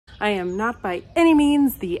I am not by any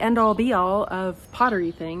means the end-all be-all of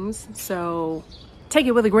pottery things, so take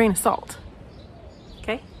it with a grain of salt.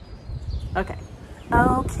 Okay? Okay.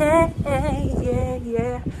 Okay,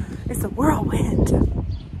 yeah. It's a whirlwind.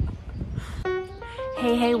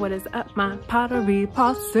 Hey, what is up, my pottery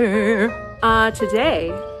posse?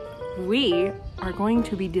 Today, we are going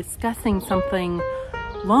to be discussing something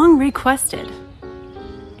long requested,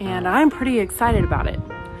 and I'm pretty excited about it.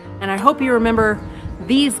 And I hope you remember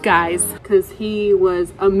these guys, because he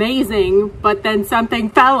was amazing, but then something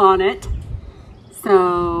fell on it.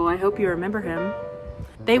 So I hope you remember him.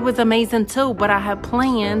 They was amazing too, but I had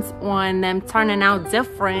plans on them turning out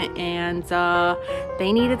different, and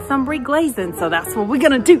they needed some reglazing, so that's what we're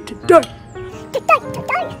gonna do today.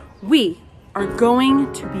 We are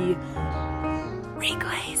going to be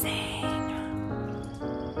reglazing.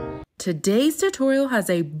 Today's tutorial has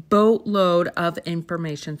a boatload of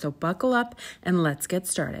information, so buckle up and let's get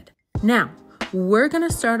started. Now, we're gonna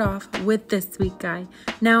start off with this sweet guy.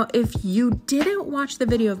 Now, if you didn't watch the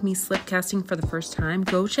video of me slip casting for the first time,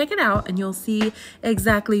 go check it out and you'll see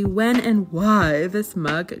exactly when and why this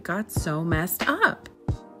mug got so messed up.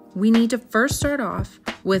 We need to first start off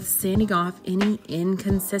with sanding off any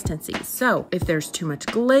inconsistencies. So if there's too much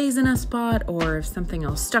glaze in a spot, or if something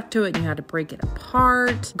else stuck to it and you had to break it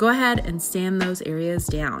apart, go ahead and sand those areas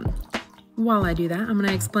down. While I do that, I'm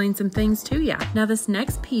gonna explain some things to ya. Now, this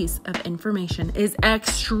next piece of information is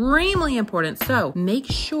extremely important, so make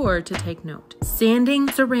sure to take note. Sanding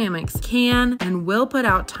ceramics can and will put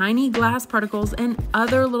out tiny glass particles and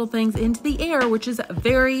other little things into the air, which is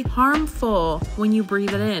very harmful when you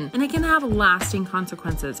breathe it in, and it can have lasting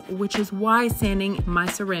consequences, which is why sanding my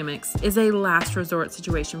ceramics is a last resort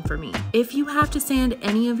situation for me. If you have to sand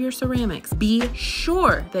any of your ceramics, be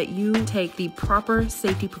sure that you take the proper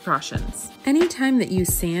safety precautions. Anytime that you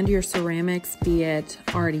sand your ceramics, be it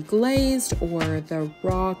already glazed or the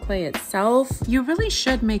raw clay itself, you really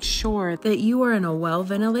should make sure that you are in a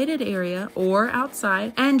well-ventilated area or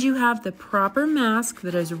outside, and you have the proper mask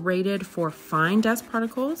that is rated for fine dust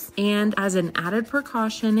particles. And as an added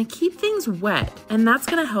precaution, keep things wet, and that's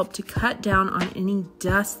going to help to cut down on any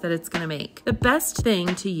dust that it's going to make. The best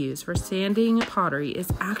thing to use for sanding pottery is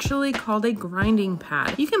actually called a grinding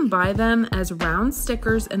pad. You can buy them as round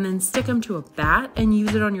stickers and then stick them to a bat and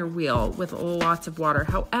use it on your wheel with lots of water.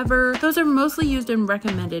 However, those are mostly used and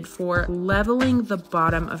recommended for leveling the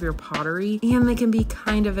bottom of your pottery, and they can be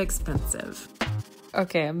kind of expensive.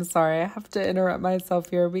 Okay, I'm sorry, I have to interrupt myself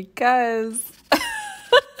here because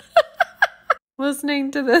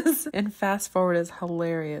listening to this and fast forward is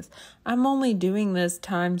hilarious. I'm only doing this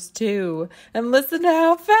 ×2, and listen to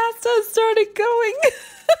how fast I started going.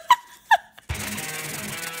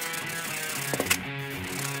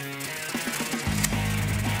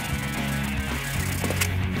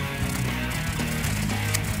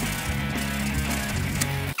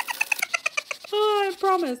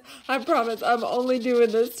 I promise I'm only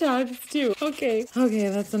doing this ×2. Okay,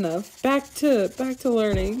 that's enough. Back to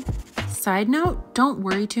learning. Side note, don't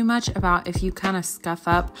worry too much about if you kind of scuff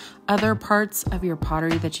up other parts of your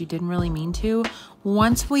pottery that you didn't really mean to.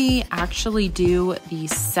 Once we actually do the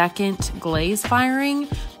second glaze firing,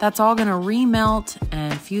 that's all gonna remelt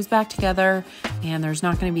and fuse back together, and there's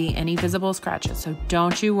not gonna be any visible scratches, so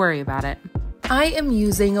don't you worry about it. I am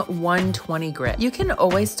using 120 grit. You can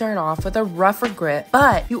always start off with a rougher grit,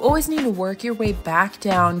 but you always need to work your way back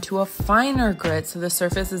down to a finer grit so the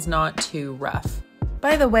surface is not too rough.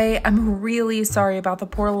 By the way, I'm really sorry about the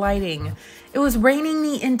poor lighting. It was raining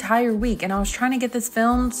the entire week and I was trying to get this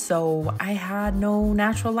filmed, so I had no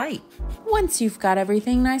natural light. Once you've got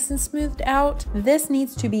everything nice and smoothed out, this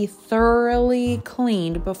needs to be thoroughly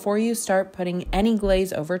cleaned before you start putting any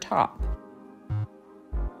glaze over top.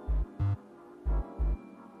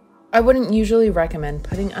 I wouldn't usually recommend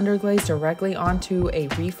putting underglaze directly onto a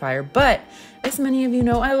refire, but as many of you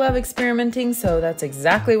know, I love experimenting, so that's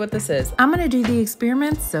exactly what this is. I'm gonna do the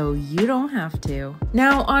experiments so you don't have to.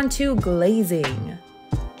 Now onto glazing.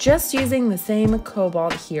 Just using the same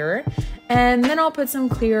cobalt here, and then I'll put some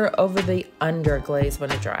clear over the underglaze when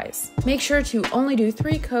it dries. Make sure to only do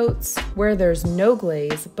 3 coats where there's no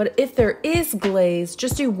glaze, but if there is glaze,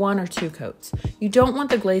 just do 1 or 2 coats. You don't want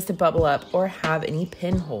the glaze to bubble up or have any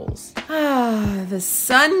pinholes. The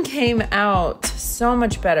sun came out so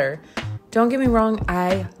much better. Don't get me wrong,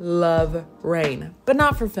 I love rain, but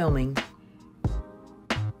not for filming.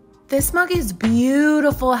 This mug is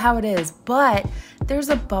beautiful how it is, but there's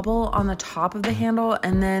a bubble on the top of the handle,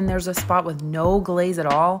 and then there's a spot with no glaze at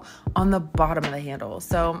all on the bottom of the handle.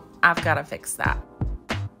 So I've got to fix that.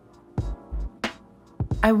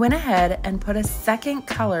 I went ahead and put a second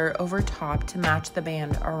color over top to match the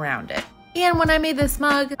band around it. And when I made this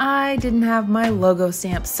mug, I didn't have my logo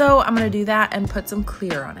stamp, so I'm gonna do that and put some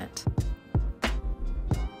clear on it.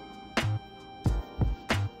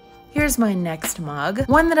 Here's my next mug,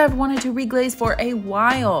 one that I've wanted to reglaze for a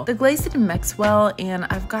while. The glaze didn't mix well, and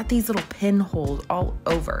I've got these little pinholes all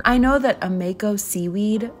over. I know that a Mako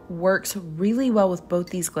seaweed works really well with both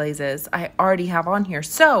these glazes I already have on here,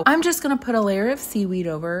 so I'm just gonna put a layer of seaweed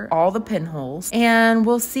over all the pinholes, and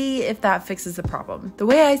we'll see if that fixes the problem. The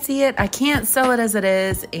way I see it, I can't sell it as it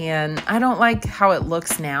is, and I don't like how it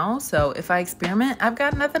looks now, so if I experiment, I've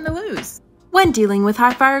got nothing to lose. When dealing with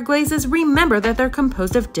high fire glazes, remember that they're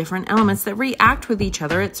composed of different elements that react with each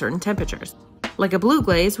other at certain temperatures. Like a blue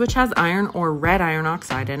glaze, which has iron or red iron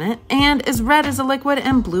oxide in it, and is red as a liquid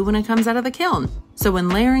and blue when it comes out of the kiln. So when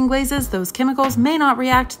layering glazes, those chemicals may not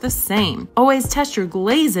react the same. Always test your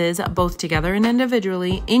glazes, both together and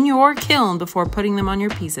individually, in your kiln before putting them on your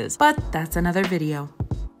pieces, but that's another video.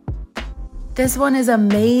 This one is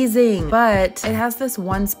amazing, but it has this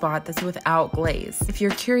one spot that's without glaze. If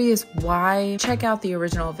you're curious why, check out the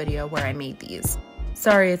original video where I made these.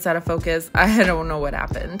 Sorry, it's out of focus. I don't know what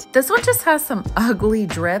happened. This one just has some ugly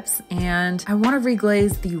drips, and I want to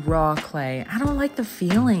reglaze the raw clay. I don't like the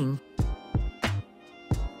feeling.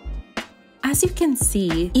 As you can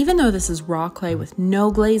see, even though this is raw clay with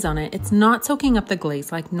no glaze on it, it's not soaking up the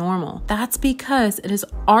glaze like normal. That's because it has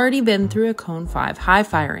already been through a cone 5 high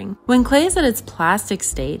firing. When clay is at its plastic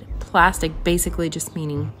state, plastic basically just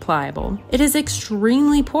meaning pliable, it is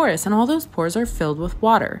extremely porous, and all those pores are filled with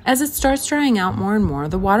water. As it starts drying out more and more,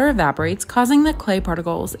 the water evaporates, causing the clay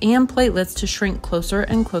particles and platelets to shrink closer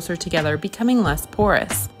and closer together, becoming less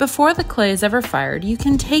porous. Before the clay is ever fired, you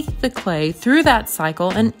can take the clay through that cycle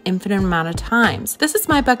an infinite amount of times. This is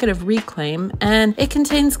my bucket of reclaim, and it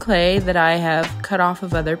contains clay that I have cut off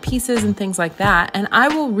of other pieces and things like that, and I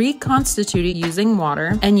will reconstitute it using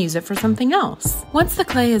water and use it for something else. Once the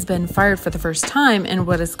clay has been fired for the first time in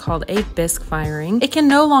what is called a bisque firing, it can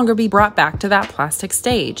no longer be brought back to that plastic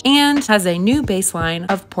stage and has a new baseline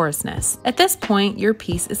of porousness. At this point, your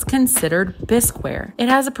piece is considered bisqueware. It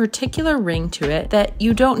has a particular ring to it that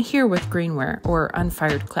you don't hear with greenware or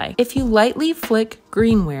unfired clay. If you lightly flick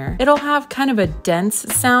greenware, it'll have kind of a dense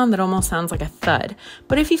sound that almost sounds like a thud.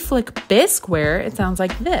 But if you flick bisqueware, it sounds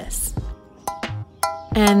like this.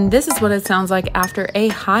 And this is what it sounds like after a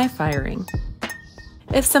high firing.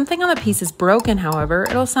 If something on the piece is broken, however,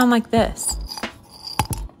 it'll sound like this.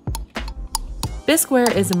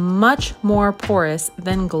 Bisqueware is much more porous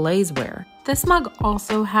than glazeware. This mug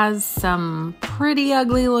also has some pretty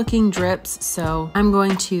ugly looking drips, so I'm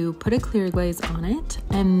going to put a clear glaze on it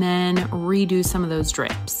and then redo some of those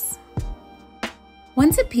drips.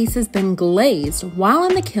 Once a piece has been glazed, while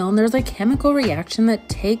in the kiln, there's a chemical reaction that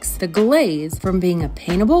takes the glaze from being a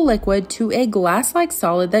paintable liquid to a glass-like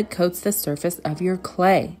solid that coats the surface of your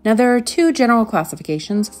clay. Now, there are two general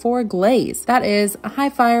classifications for glaze. That is a high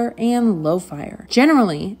fire and low fire.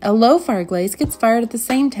 Generally, a low fire glaze gets fired at the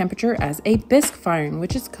same temperature as a bisque firing,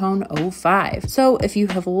 which is cone 05. So if you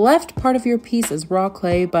have left part of your piece as raw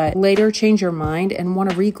clay, but later change your mind and want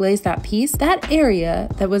to reglaze that piece, that area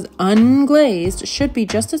that was unglazed should be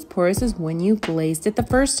just as porous as when you glazed it the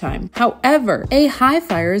first time. However, a high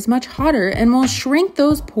fire is much hotter and will shrink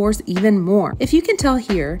those pores even more. If you can tell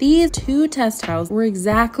here, these two test tiles were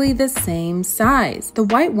exactly the same size. The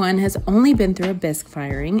white one has only been through a bisque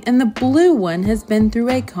firing, and the blue one has been through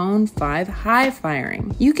a cone 5 high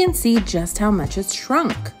firing. You can see just how much it's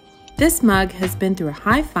shrunk. This mug has been through a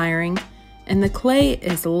high firing, and the clay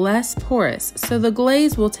is less porous, so the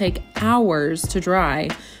glaze will take hours to dry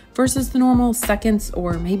versus the normal seconds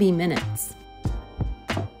or maybe minutes.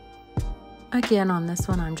 Again, on this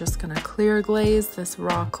one, I'm just gonna clear glaze this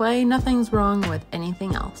raw clay. Nothing's wrong with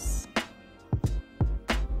anything else.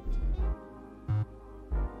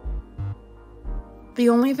 The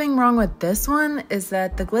only thing wrong with this one is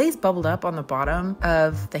that the glaze bubbled up on the bottom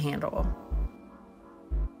of the handle.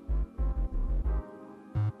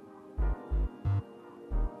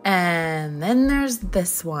 And then there's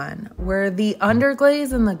this one, where the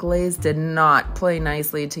underglaze and the glaze did not play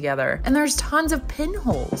nicely together. And there's tons of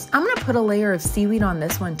pinholes. I'm gonna put a layer of seaweed on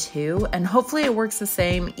this one too, and hopefully it works the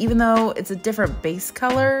same, even though it's a different base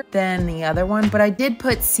color than the other one. But I did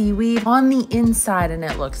put seaweed on the inside and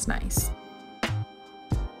it looks nice.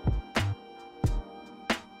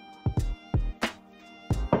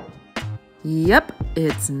 Yep,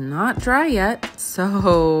 it's not dry yet,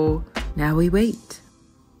 so now we wait.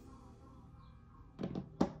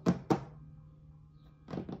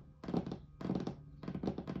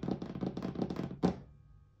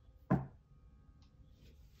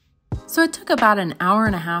 So it took about an hour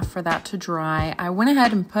and a half for that to dry. I went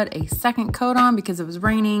ahead and put a second coat on because it was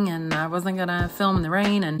raining and I wasn't gonna film in the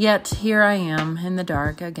rain, and yet here I am in the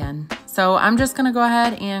dark again. So I'm just gonna go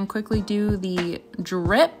ahead and quickly do the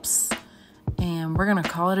drips and we're gonna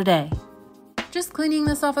call it a day. Just cleaning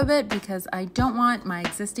this off a bit because I don't want my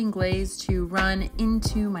existing glaze to run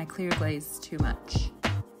into my clear glaze too much.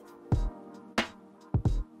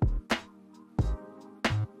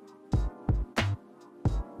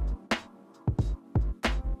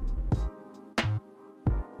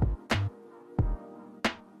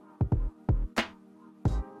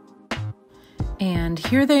 And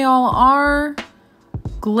here they all are,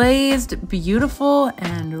 glazed, beautiful,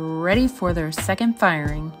 and ready for their second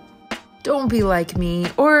firing. Don't be like me,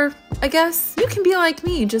 or I guess you can be like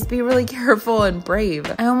me, just be really careful and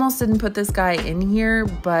brave. I almost didn't put this guy in here,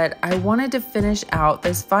 but I wanted to finish out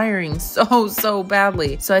this firing so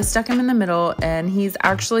badly. So I stuck him in the middle and he's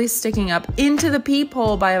actually sticking up into the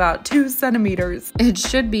peephole by about 2 centimeters. It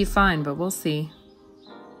should be fine, but we'll see.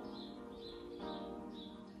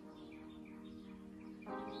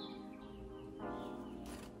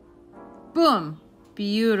 Boom,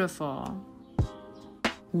 beautiful.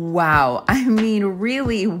 Wow, I mean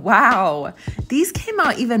really wow. These came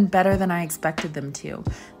out even better than I expected them to.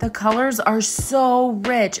 The colors are so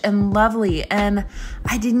rich and lovely and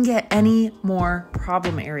I didn't get any more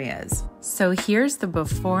problem areas. So here's the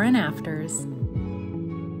before and afters.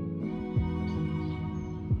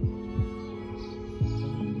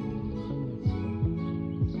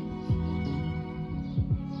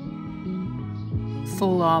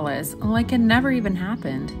 Flawless, like it never even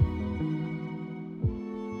happened.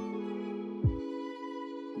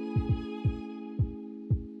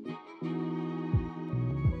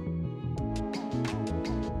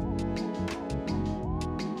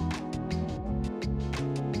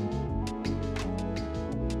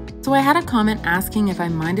 So I had a comment asking if I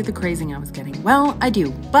minded the crazing I was getting. Well, I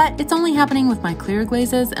do, but it's only happening with my clear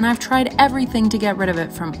glazes, and I've tried everything to get rid of it,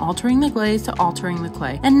 from altering the glaze to altering the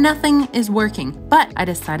clay, and nothing is working. But I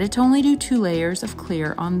decided to only do 2 layers of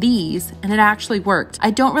clear on these, and it actually worked.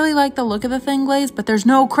 I don't really like the look of the thin glaze, but there's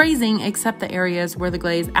no crazing except the areas where the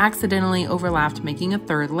glaze accidentally overlapped, making a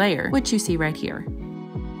 3rd layer, which you see right here.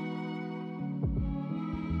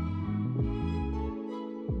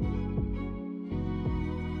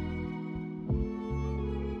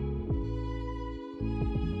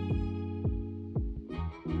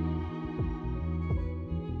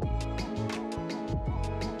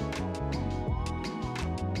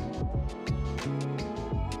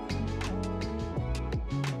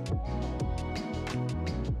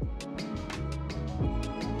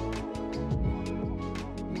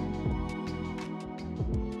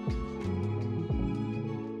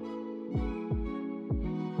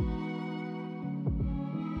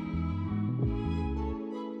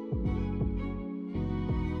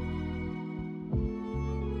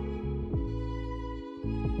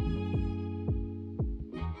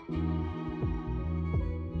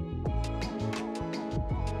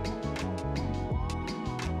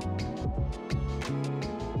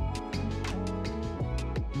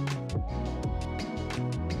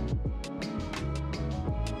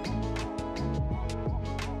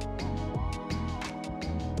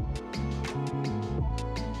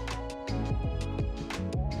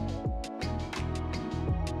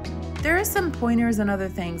 There are some pointers and other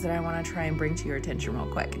things that I want to try and bring to your attention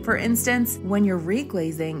real quick. For instance, when you're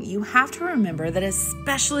reglazing, you have to remember that,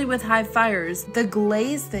 especially with high fires, the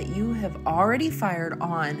glaze that you have already fired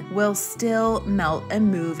on will still melt and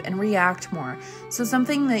move and react more. So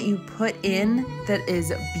something that you put in that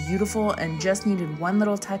is beautiful and just needed one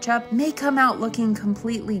little touch up may come out looking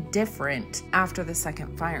completely different after the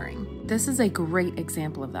second firing. This is a great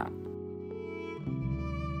example of that.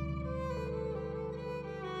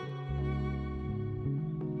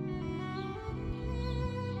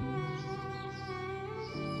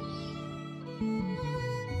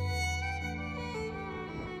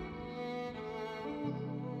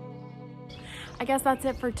 I guess that's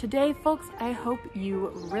it for today, folks. I hope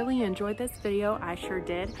you really enjoyed this video. I sure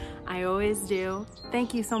did. I always do.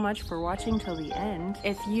 Thank you so much for watching till the end.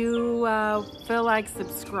 If you feel like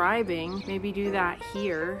subscribing, maybe do that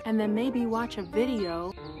here, and then maybe watch a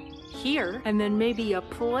video here, and then maybe a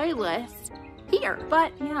playlist here.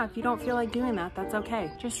 But yeah, if you don't feel like doing that, that's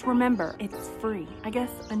okay. Just remember, it's free. I guess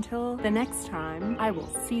until the next time, I will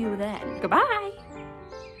see you then. Goodbye.